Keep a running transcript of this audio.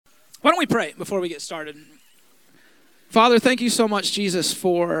Why don't we pray before we get started? Father, thank you so much, Jesus,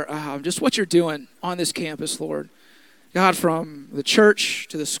 for just what you're doing on this campus, Lord. God, from the church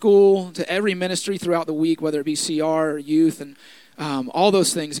to the school to every ministry throughout the week, whether it be CR or youth and all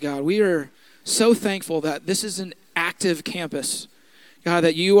those things, God, we are so thankful that this is an active campus. God,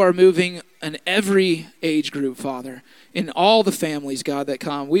 that you are moving in every age group, Father, in all the families, God, that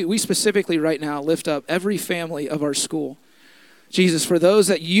come. We specifically right now lift up every family of our school. Jesus, for those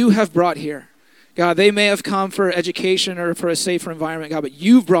that you have brought here, God, they may have come for education or for a safer environment, God, but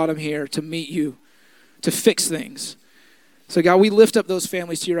you've brought them here to meet you, to fix things. So, God, we lift up those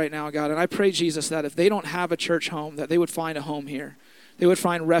families to you right now, God, and I pray, Jesus, that if they don't have a church home, that they would find a home here. They would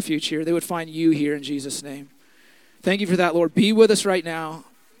find refuge here. They would find you here in Jesus' name. Thank you for that, Lord. Be with us right now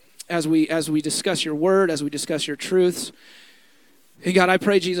as we discuss your word, as we discuss your truths. And, God, I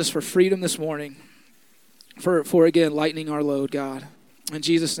pray, Jesus, for freedom this morning. For again, lightening our load, God. In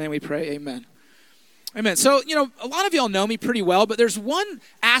Jesus' name we pray, amen. Amen. So, a lot of y'all know me pretty well, but there's one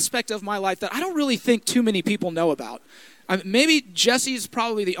aspect of my life that I don't really think too many people know about. Maybe Jesse's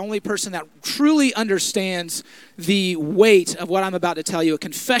probably the only person that truly understands the weight of what I'm about to tell you, a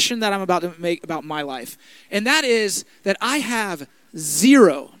confession that I'm about to make about my life. And that is that I have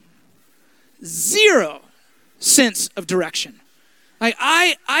zero sense of direction. Like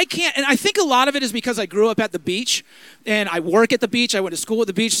I can't, and I think a lot of it is because I grew up at the beach and I work at the beach. I went to school at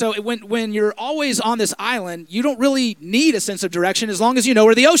the beach. So when you're always on this island, you don't really need a sense of direction as long as you know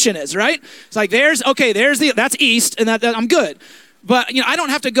where the ocean is, right? It's like, that's east and that I'm good. But, I don't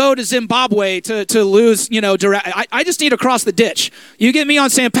have to go to Zimbabwe to lose, I just need to cross the ditch. You get me on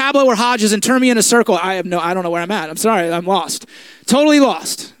San Pablo or Hodges and turn me in a circle. I don't know where I'm at. I'm sorry. I'm lost. Totally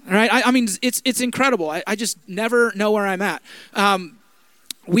lost. All right. I mean, it's incredible. I just never know where I'm at.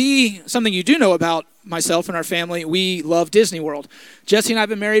 Something you do know about myself and our family, we love Disney World. Jesse and I have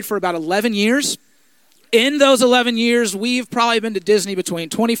been married for about 11 years. In those 11 years, we've probably been to Disney between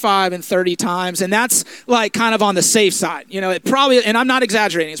 25 and 30 times, and that's like kind of on the safe side. It probably, and I'm not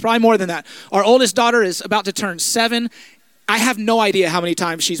exaggerating, it's probably more than that. Our oldest daughter is about to turn 7. I have no idea how many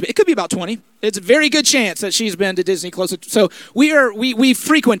times she's been. It could be about 20. It's a very good chance that she's been to Disney close to, so we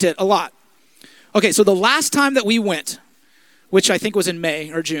frequent it a lot. Okay, so the last time that we went, which I think was in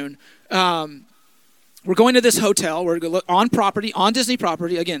May or June, we're going to this hotel. We're on property, on Disney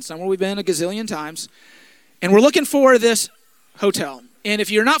property, again, somewhere we've been a gazillion times. And we're looking for this hotel. And if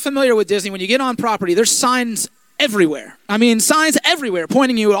you're not familiar with Disney, when you get on property, there's signs everywhere. I mean, signs everywhere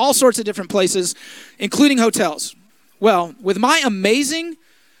pointing you at all sorts of different places, including hotels. Well, with my amazing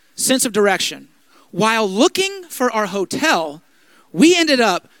sense of direction, while looking for our hotel, we ended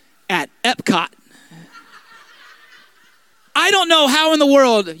up at Epcot. I don't know how in the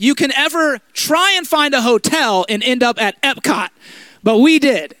world you can ever try and find a hotel and end up at Epcot, but we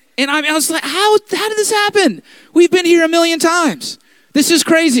did. And I was like, how did this happen? We've been here a million times. This is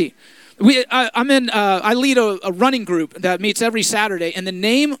crazy. I lead a running group that meets every Saturday, and the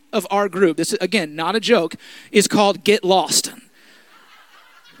name of our group, this is, again, not a joke, is called Get Lost.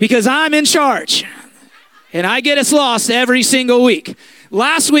 Because I'm in charge, and I get us lost every single week.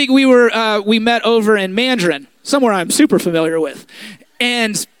 Last week, we met over in Mandarin, somewhere I'm super familiar with,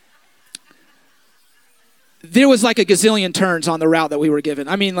 and there was like a gazillion turns on the route that we were given.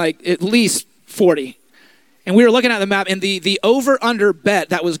 I mean, like at least 40. And we were looking at the map, and the over-under bet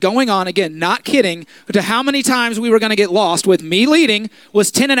that was going on, again, not kidding, to how many times we were going to get lost with me leading was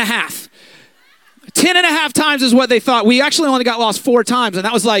 10 and a half. 10 and a half times is what they thought. We actually only got lost 4 times, and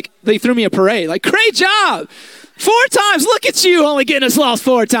that was like, they threw me a parade. Like, great job. 4 times. Look at you only getting us lost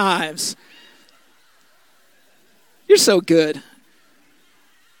 4 times. You're so good.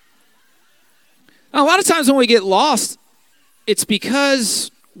 Now, a lot of times when we get lost, it's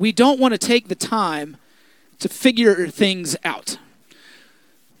because we don't want to take the time to figure things out.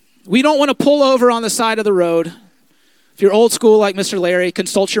 We don't want to pull over on the side of the road. If you're old school like Mr. Larry,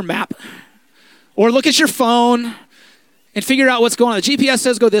 consult your map. Or look at your phone and figure out what's going on. The GPS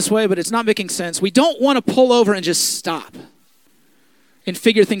says go this way, but it's not making sense. We don't want to pull over and just stop and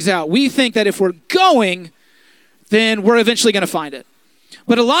figure things out. We think that if we're going, then we're eventually going to find it.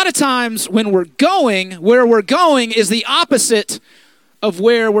 But a lot of times when we're going, where we're going is the opposite of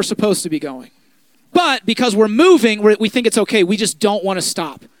where we're supposed to be going. But because we're moving, we think it's okay. We just don't want to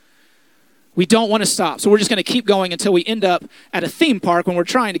stop. We don't want to stop. So we're just going to keep going until we end up at a theme park when we're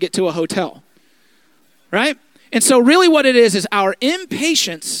trying to get to a hotel. Right? And so really what it is our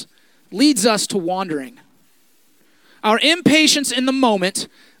impatience leads us to wandering. Our impatience in the moment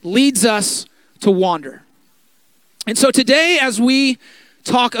leads us to wander. And so today, as we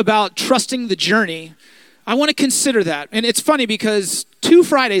talk about trusting the journey, I want to consider that. And it's funny because 2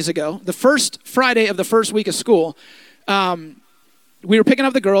 Fridays ago, the first Friday of the first week of school, we were picking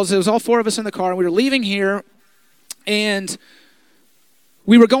up the girls. It was all 4 of us in the car, and we were leaving here, and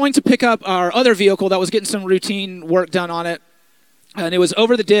we were going to pick up our other vehicle that was getting some routine work done on it, and it was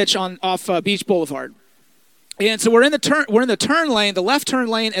over the ditch off Beach Boulevard. And so we're in the turn lane, the left turn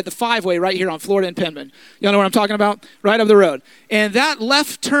lane at the 5-way right here on Florida and Penman. Y'all know what I'm talking about? Right up the road. And that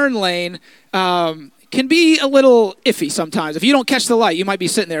left turn lane can be a little iffy sometimes. If you don't catch the light, you might be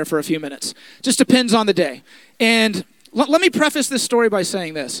sitting there for a few minutes. Just depends on the day. And let me preface this story by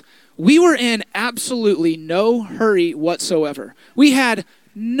saying this. We were in absolutely no hurry whatsoever. We had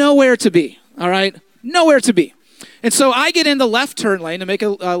nowhere to be, all right? Nowhere to be. And so I get in the left turn lane to make a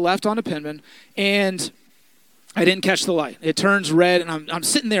left onto Penman, and I didn't catch the light. It turns red, and I'm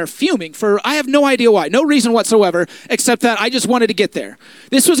sitting there fuming I have no idea why. No reason whatsoever, except that I just wanted to get there.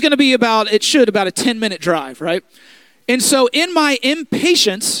 This was going to be about a 10-minute drive, right? And so in my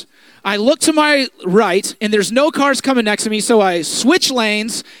impatience, I look to my right, and there's no cars coming next to me, so I switch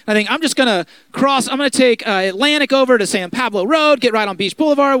lanes. I think I'm just going to cross. I'm going to take Atlantic over to San Pablo Road, get right on Beach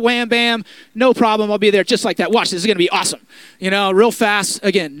Boulevard, wham, bam, no problem. I'll be there just like that. Watch, this is going to be awesome. Real fast.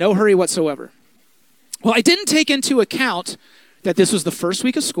 Again, no hurry whatsoever. Well, I didn't take into account that this was the first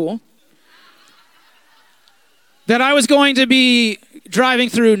week of school, that I was going to be driving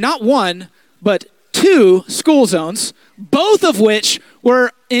through not 1, but 2 school zones, both of which were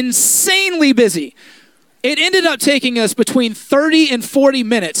insanely busy. It ended up taking us between 30 and 40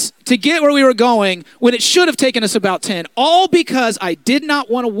 minutes to get where we were going when it should have taken us about 10, all because I did not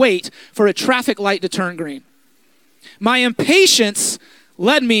want to wait for a traffic light to turn green. My impatience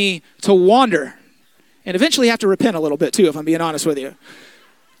led me to wander. And eventually have to repent a little bit too, if I'm being honest with you.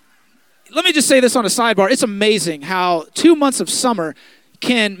 Let me just say this on a sidebar. It's amazing how 2 months of summer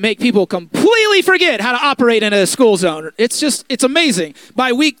can make people completely forget how to operate in a school zone. It's amazing.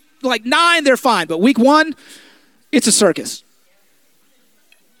 By week 9, they're fine. But week 1, it's a circus.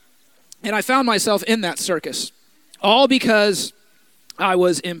 And I found myself in that circus, all because I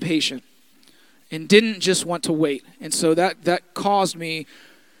was impatient and didn't just want to wait. And so that caused me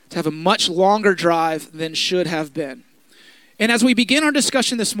to have a much longer drive than should have been. And as we begin our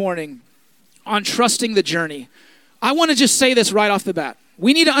discussion this morning on trusting the journey, I want to just say this right off the bat.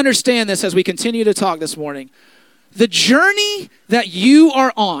 We need to understand this as we continue to talk this morning. The journey that you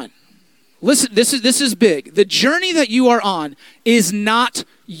are on, listen, this is big. The journey that you are on is not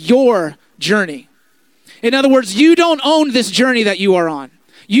your journey. In other words, you don't own this journey that you are on.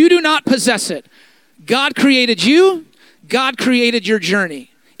 You do not possess it. God created you. God created your journey.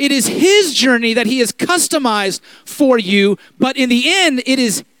 It is his journey that he has customized for you, but in the end, it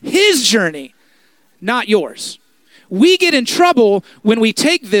is his journey, not yours. We get in trouble when we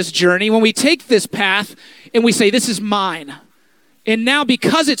take this journey, when we take this path, and we say, this is mine. And now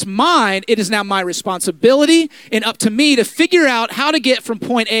because it's mine, it is now my responsibility and up to me to figure out how to get from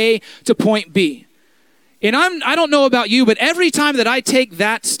point A to point B. And I don't know about you, but every time that I take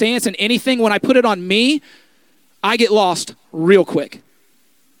that stance in anything, when I put it on me, I get lost real quick.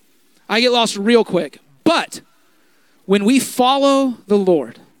 But when we follow the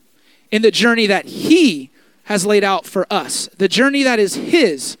Lord in the journey that he has laid out for us, the journey that is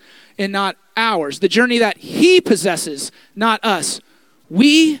his and not ours, the journey that he possesses, not us,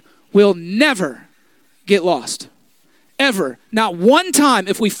 we will never get lost. Ever. Not one time,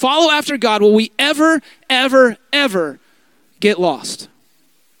 if we follow after God, will we ever get lost.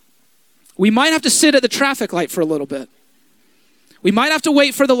 We might have to sit at the traffic light for a little bit. We might have to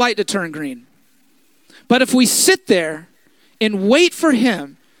wait for the light to turn green. But if we sit there and wait for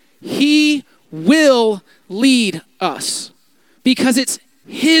him, he will lead us because it's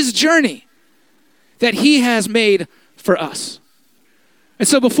his journey that he has made for us. And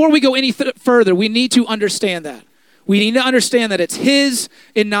so before we go any further, we need to understand that. We need to understand that it's his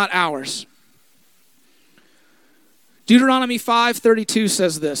and not ours. Deuteronomy 5:32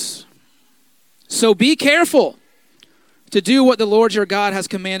 says this. So be careful to do what the Lord your God has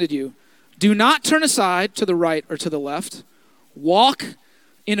commanded you. Do not turn aside to the right or to the left. Walk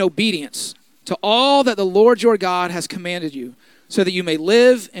in obedience to all that the Lord your God has commanded you, so that you may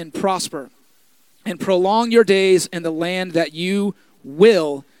live and prosper and prolong your days in the land that you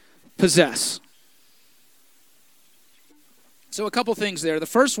will possess. So a couple things there. The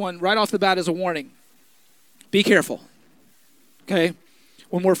first one, right off the bat, is a warning. Be careful. Okay?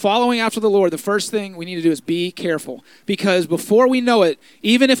 When we're following after the Lord, the first thing we need to do is be careful. Because before we know it,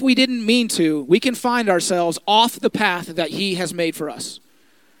 even if we didn't mean to, we can find ourselves off the path that he has made for us.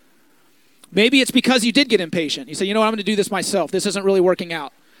 Maybe it's because you did get impatient. You say, you know what, I'm going to do this myself. This isn't really working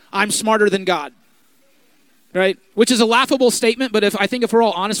out. I'm smarter than God. right? Which is a laughable statement, but I think if we're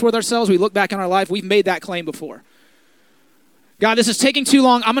all honest with ourselves, we look back in our life, we've made that claim before. God, this is taking too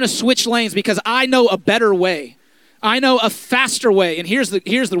long. I'm going to switch lanes because I know a better way. I know a faster way. And here's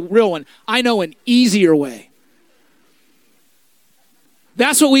the real one. I know an easier way.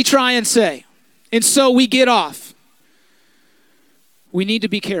 That's what we try and say. And so we get off. We need to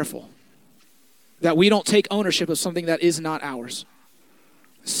be careful that we don't take ownership of something that is not ours.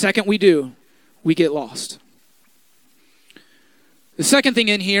 The second we do, we get lost. The second thing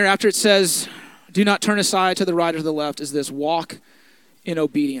in here, after it says, do not turn aside to the right or to the left, is this: walk in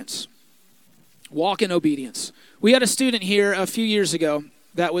obedience. Walk in obedience. We had a student here a few years ago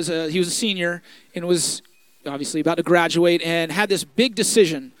that he was a senior and was obviously about to graduate and had this big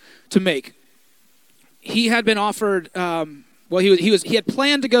decision to make. He had been offered, he had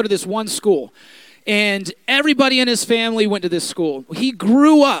planned to go to this one school, and everybody in his family went to this school. He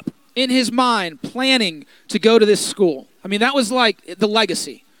grew up in his mind planning to go to this school. I mean, that was like the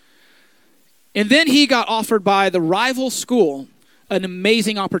legacy. And then he got offered by the rival school an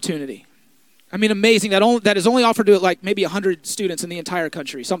amazing opportunity. I mean, amazing. That is only offered to like maybe 100 students in the entire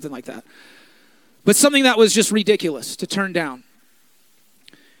country, something like that. But something that was just ridiculous to turn down.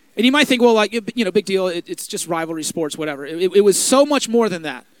 And you might think, well, like, big deal. It's just rivalry sports, whatever. It was so much more than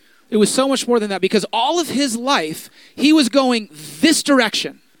that. It was so much more than that because all of his life, he was going this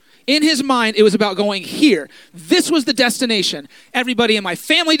direction. In his mind, it was about going here. This was the destination. Everybody in my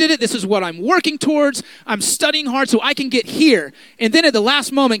family did it. This is what I'm working towards. I'm studying hard so I can get here. And then at the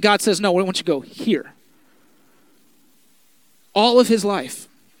last moment, God says, no, I want you to go here. All of his life.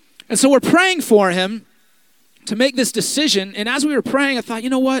 And so we're praying for him to make this decision. And as we were praying, I thought, you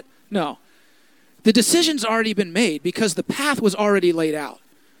know what? No. The decision's already been made because the path was already laid out.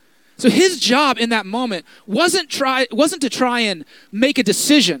 So his job in that moment wasn't to try and make a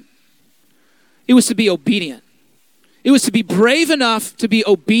decision. It was to be obedient. It was to be brave enough to be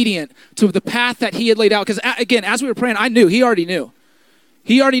obedient to the path that he had laid out. Because again, as we were praying, I knew, he already knew.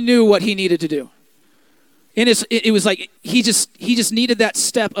 He already knew what he needed to do. And it was like he just needed that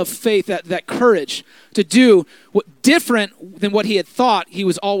step of faith, that courage to do what different than what he had thought he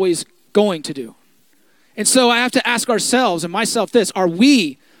was always going to do. And so I have to ask ourselves and myself this: are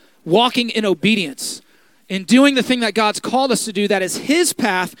we walking in obedience and doing the thing that God's called us to do that is his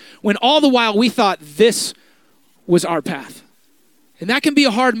path, when all the while we thought this was our path? And that can be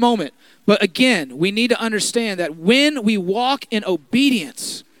a hard moment. But again, we need to understand that when we walk in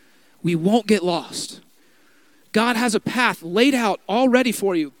obedience, we won't get lost. God has a path laid out already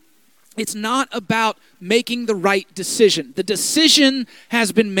for you. It's not about making the right decision. The decision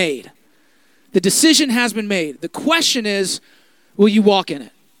has been made. The decision has been made. The question is, will you walk in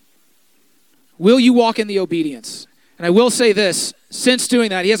it? Will you walk in the obedience? And I will say this, since doing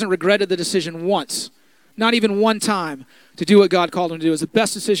that, he hasn't regretted the decision once. Not even one time to do what God called him to do. It was the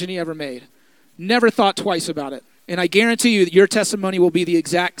best decision he ever made. Never thought twice about it. And I guarantee you that your testimony will be the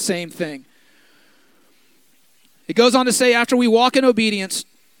exact same thing. It goes on to say, after we walk in obedience,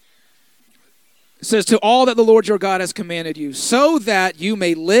 it says, to all that the Lord your God has commanded you, so that you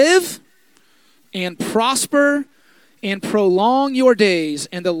may live and prosper and prolong your days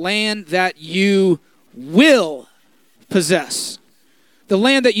in the land that you will possess. The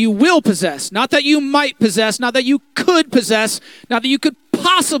land that you will possess. Not that you might possess, not that you could possess, not that you could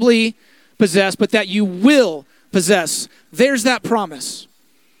possibly possess, but that you will possess. There's that promise.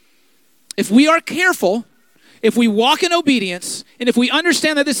 If we are careful, if we walk in obedience, and if we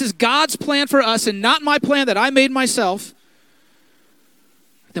understand that this is God's plan for us and not my plan that I made myself,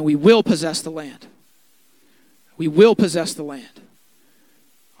 then we will possess the land. We will possess the land.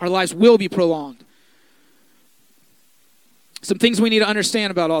 Our lives will be prolonged. Some things we need to understand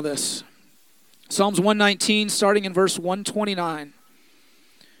about all this. Psalms 119, starting in verse 129.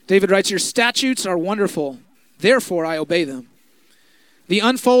 David writes, your statutes are wonderful, therefore I obey them. The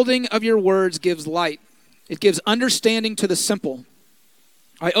unfolding of your words gives light. It gives understanding to the simple.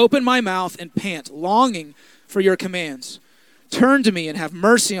 I open my mouth and pant, longing for your commands. Turn to me and have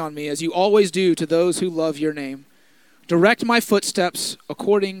mercy on me, as you always do to those who love your name. Direct my footsteps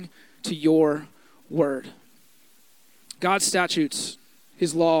according to your word. God's statutes,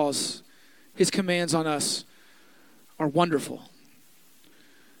 his laws, his commands on us are wonderful.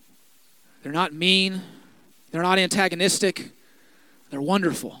 They're not mean. They're not antagonistic. They're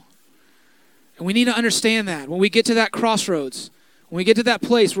wonderful. And we need to understand that when we get to that crossroads, when we get to that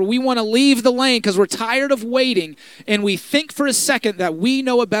place where we want to leave the lane because we're tired of waiting and we think for a second that we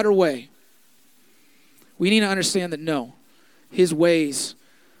know a better way, we need to understand that no, his ways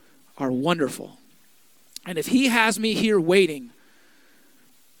are wonderful. And if he has me here waiting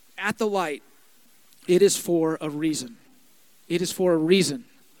at the light, it is for a reason. It is for a reason.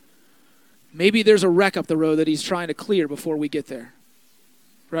 Maybe there's a wreck up the road that he's trying to clear before we get there,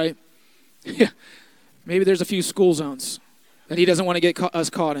 right? Yeah. Maybe there's a few school zones that he doesn't want to get us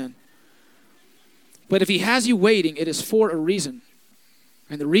caught in. But if he has you waiting, it is for a reason.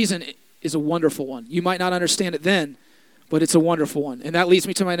 And the reason is a wonderful one. You might not understand it then, but it's a wonderful one. And that leads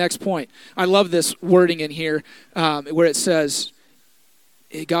me to my next point. I love this wording in here where it says,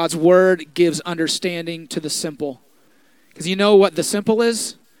 God's word gives understanding to the simple. Because you know what the simple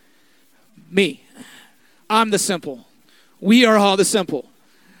is? Me. I'm the simple. We are all the simple.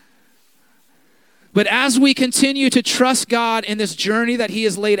 But as we continue to trust God in this journey that he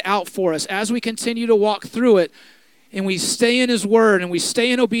has laid out for us, as we continue to walk through it, and we stay in his word and we stay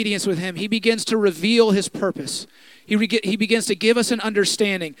in obedience with him, he begins to reveal his purpose. He begins to give us an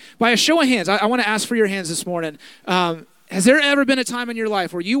understanding. By a show of hands, I want to ask for your hands this morning. Has there ever been a time in your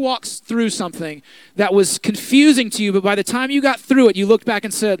life where you walked through something that was confusing to you, but by the time you got through it, you looked back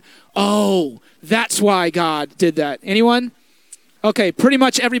and said, oh, that's why God did that? Anyone? Okay, pretty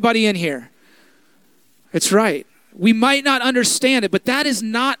much everybody in here. It's right. We might not understand it, but that is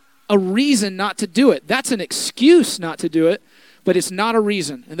not a reason not to do it. That's an excuse not to do it, but it's not a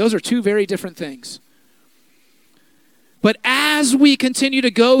reason. And those are two very different things. But as we continue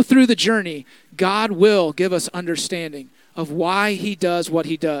to go through the journey, God will give us understanding of why he does what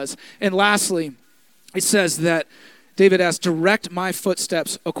he does. And lastly, it says that David asked, direct my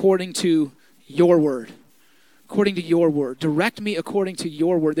footsteps according to your word. According to your word. Direct me according to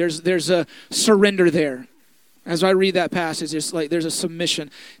your word. There's a surrender there. As I read that passage, it's like there's a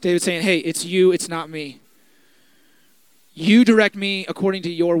submission. David saying, hey, it's you, it's not me. You direct me according to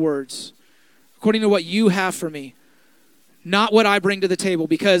your words. According to what you have for me. Not what I bring to the table.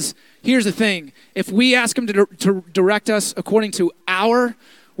 Because here's the thing. If we ask him to direct us according to our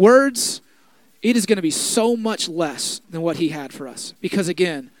words, it is going to be so much less than what he had for us. Because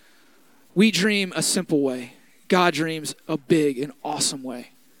again, we dream a simple way. God dreams a big and awesome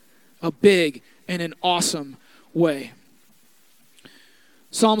way. A big and an awesome way.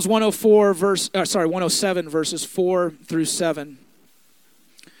 Psalms 107 verses 4 through 7.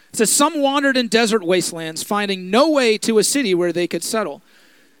 It says, some wandered in desert wastelands, finding no way to a city where they could settle.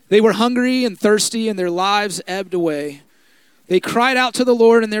 They were hungry and thirsty, and their lives ebbed away. They cried out to the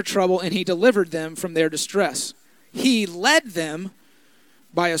Lord in their trouble, and he delivered them from their distress. He led them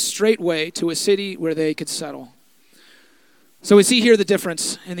by a straight way to a city where they could settle. So we see here the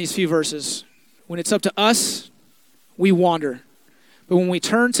difference in these few verses. When it's up to us, we wander. But when we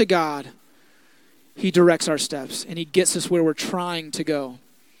turn to God, he directs our steps, and he gets us where we're trying to go.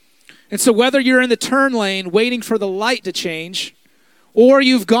 And so whether you're in the turn lane waiting for the light to change, or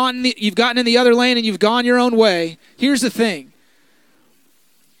you've gotten in the other lane and you've gone your own way, here's the thing.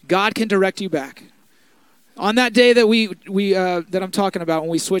 God can direct you back. On that day that that I'm talking about when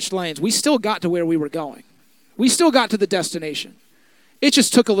we switched lanes, we still got to where we were going. We still got to the destination. It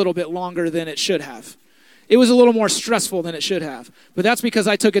just took a little bit longer than it should have. It was a little more stressful than it should have. But that's because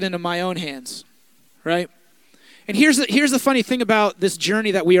I took it into my own hands, right? And here's the funny thing about this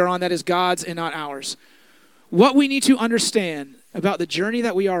journey that we are on that is God's and not ours. What we need to understand about the journey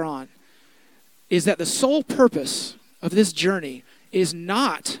that we are on is that the sole purpose of this journey is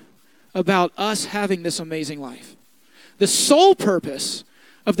not about us having this amazing life. The sole purpose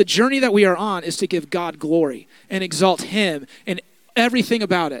of the journey that we are on is to give God glory and exalt him and everything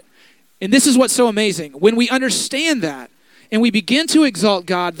about it. And this is what's so amazing. When we understand that and we begin to exalt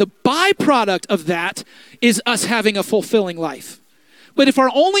God, the byproduct of that is us having a fulfilling life. But if our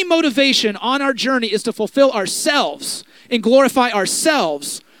only motivation on our journey is to fulfill ourselves and glorify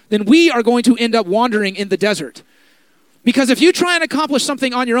ourselves, then we are going to end up wandering in the desert. Because if you try and accomplish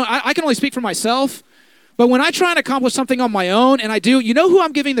something on your own, I can only speak for myself, but when I try and accomplish something on my own, and I do, you know who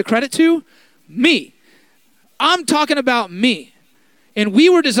I'm giving the credit to? Me. I'm talking about me. And we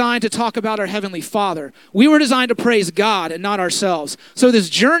were designed to talk about our Heavenly Father. We were designed to praise God and not ourselves. So this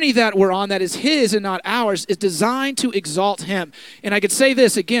journey that we're on that is his and not ours is designed to exalt him. And I could say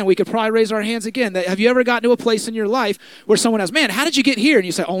this again, we could probably raise our hands again. That have you ever gotten to a place in your life where someone asks, man, how did you get here? And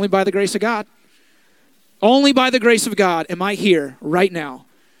you say, only by the grace of God. Only by the grace of God am I here right now.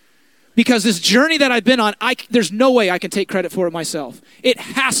 Because this journey that I've been on, there's no way I can take credit for it myself. It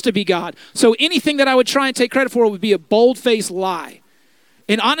has to be God. So anything that I would try and take credit for would be a bold-faced lie.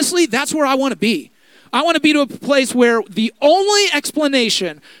 And honestly, that's where I want to be. I want to be to a place where the only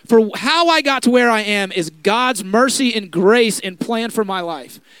explanation for how I got to where I am is God's mercy and grace and plan for my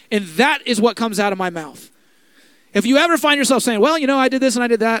life. And that is what comes out of my mouth. If you ever find yourself saying, well, I did this and I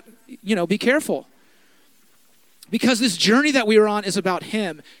did that, be careful. Because this journey that we are on is about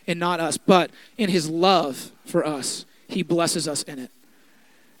him and not us. But in his love for us, he blesses us in it.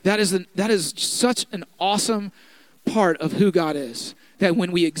 That is such an awesome part of who God is. That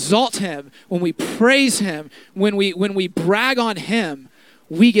when we exalt him, when we praise him, when we brag on him,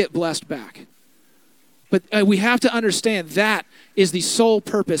 we get blessed back. But we have to understand that is the sole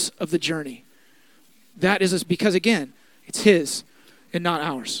purpose of the journey. That is because, again, it's his and not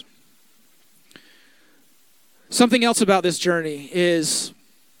ours. Something else about this journey is,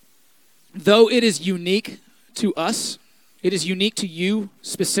 though it is unique to us, it is unique to you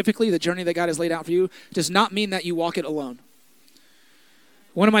specifically, the journey that God has laid out for you, does not mean that you walk it alone.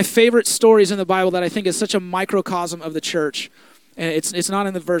 One of my favorite stories in the Bible that I think is such a microcosm of the church, and it's not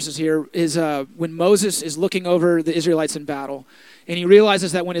in the verses here, is when Moses is looking over the Israelites in battle, and he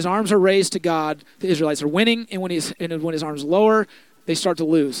realizes that when his arms are raised to God, the Israelites are winning, and when his arms are lower, they start to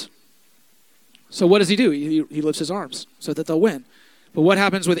lose. So what does he do? He lifts his arms so that they'll win. But what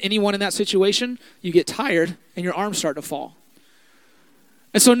happens with anyone in that situation? You get tired, and your arms start to fall.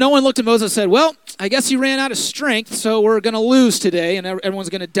 And so no one looked at Moses and said, well, I guess he ran out of strength, so we're going to lose today, and everyone's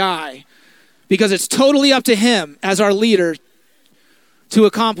going to die. Because it's totally up to him as our leader to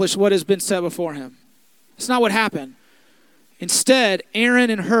accomplish what has been set before him. It's not what happened. Instead, Aaron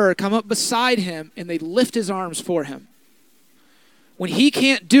and Hur come up beside him, and they lift his arms for him. When he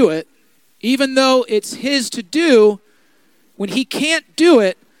can't do it, even though it's his to do, when he can't do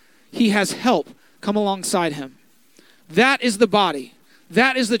it, he has help come alongside him. That is the body.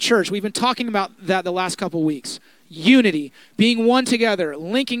 That is the church. We've been talking about that the last couple weeks. Unity, being one together,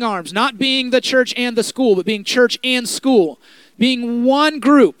 linking arms, not being the church and the school, but being church and school. Being one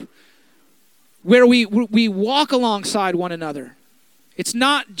group where we walk alongside one another. It's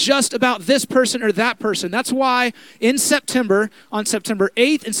not just about this person or that person. That's why in September, on September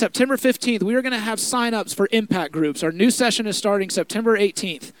 8th and September 15th, we are going to have sign-ups for impact groups. Our new session is starting September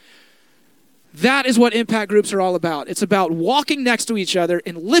 18th. That is what impact groups are all about. It's about walking next to each other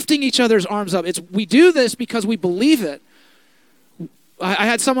and lifting each other's arms up. We do this because we believe it. I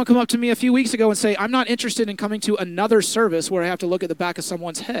had someone come up to me a few weeks ago and say, I'm not interested in coming to another service where I have to look at the back of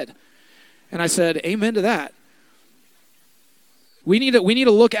someone's head. And I said, amen to that. We need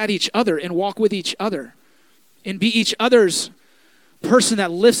to look at each other and walk with each other and be each other's person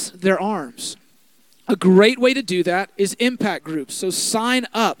that lifts their arms. A great way to do that is impact groups. So sign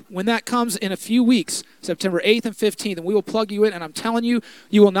up when that comes in a few weeks, September 8th and 15th, and we will plug you in, and I'm telling you,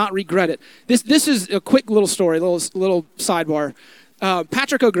 you will not regret it. This is a quick little story, little sidebar.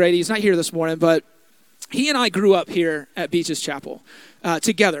 Patrick O'Grady, he's not here this morning, but he and I grew up here at Beaches Chapel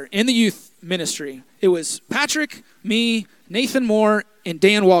together in the youth ministry. It was Patrick, me, Nathan Moore, and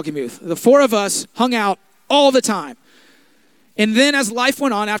Dan Walgemuth. The four of us hung out all the time. And then as life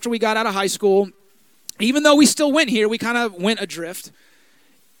went on, after we got out of high school, even though we still went here, we kind of went adrift.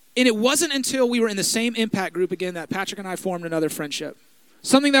 And it wasn't until we were in the same impact group again that Patrick and I formed another friendship.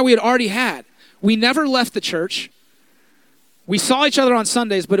 Something that we had already had. We never left the church. We saw each other on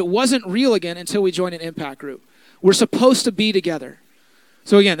Sundays, but it wasn't real again until we joined an impact group. We're supposed to be together.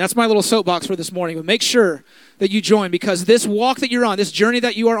 So again, that's my little soapbox for this morning. But make sure that you join, because this walk that you're on, this journey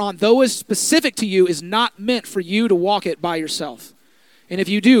that you are on, though is specific to you, is not meant for you to walk it by yourself. And if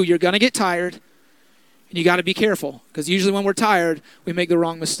you do, you're going to get tired. And you got to be careful, because usually when we're tired, we make the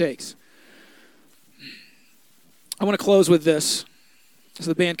wrong mistakes. I want to close with this, so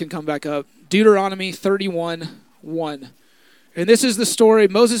the band can come back up. Deuteronomy 31:1. And this is the story.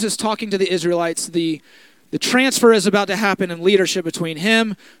 Moses is talking to the Israelites. The transfer is about to happen in leadership between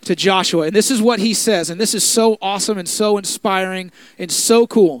him to Joshua. And this is what he says. And this is so awesome and so inspiring and so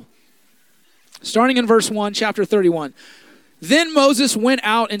cool. Starting in verse 1, chapter 31. Then Moses went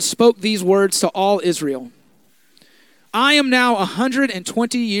out and spoke these words to all Israel. I am now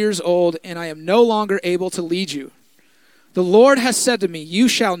 120 years old, and I am no longer able to lead you. The Lord has said to me, you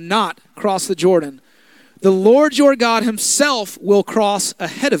shall not cross the Jordan. The Lord your God himself will cross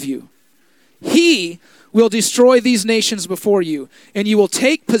ahead of you. He will destroy these nations before you, and you will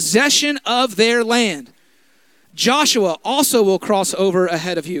take possession of their land. Joshua also will cross over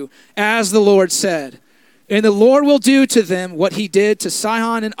ahead of you, as the Lord said. And the Lord will do to them what he did to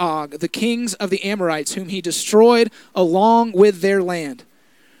Sihon and Og, the kings of the Amorites, whom he destroyed along with their land.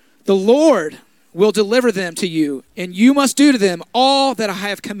 The Lord will deliver them to you, and you must do to them all that I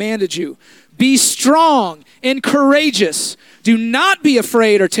have commanded you. Be strong and courageous. Do not be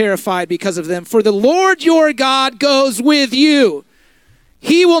afraid or terrified because of them, for the Lord your God goes with you.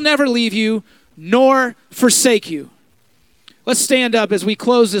 He will never leave you nor forsake you. Let's stand up as we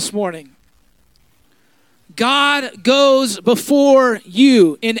close this morning. God goes before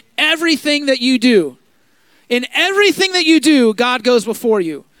you in everything that you do. In everything that you do, God goes before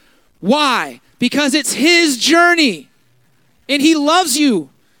you. Why? Because it's his journey. And he loves you.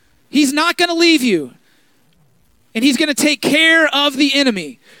 He's not going to leave you. And he's going to take care of the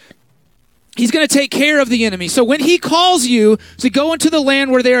enemy. He's going to take care of the enemy. So when he calls you to go into the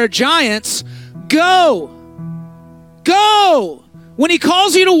land where there are giants, go. Go. When he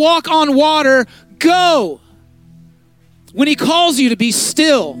calls you to walk on water, go. When he calls you to be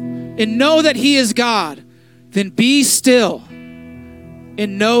still and know that he is God, then be still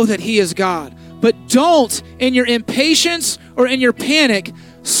and know that he is God. But don't, in your impatience or in your panic,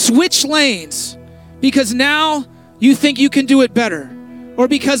 switch lanes because now you think you can do it better, or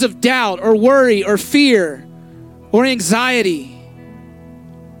because of doubt or worry or fear or anxiety.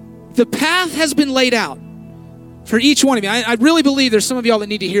 The path has been laid out for each one of you. I really believe there's some of y'all that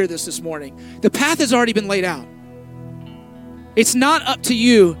need to hear this morning. The path has already been laid out. It's not up to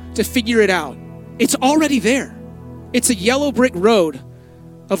you to figure it out. It's already there. It's a yellow brick road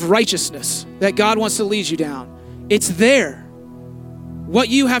of righteousness that God wants to lead you down. It's there. What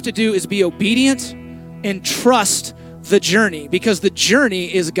you have to do is be obedient and trust the journey, because the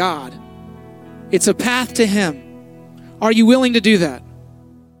journey is God. It's a path to him. Are you willing to do that?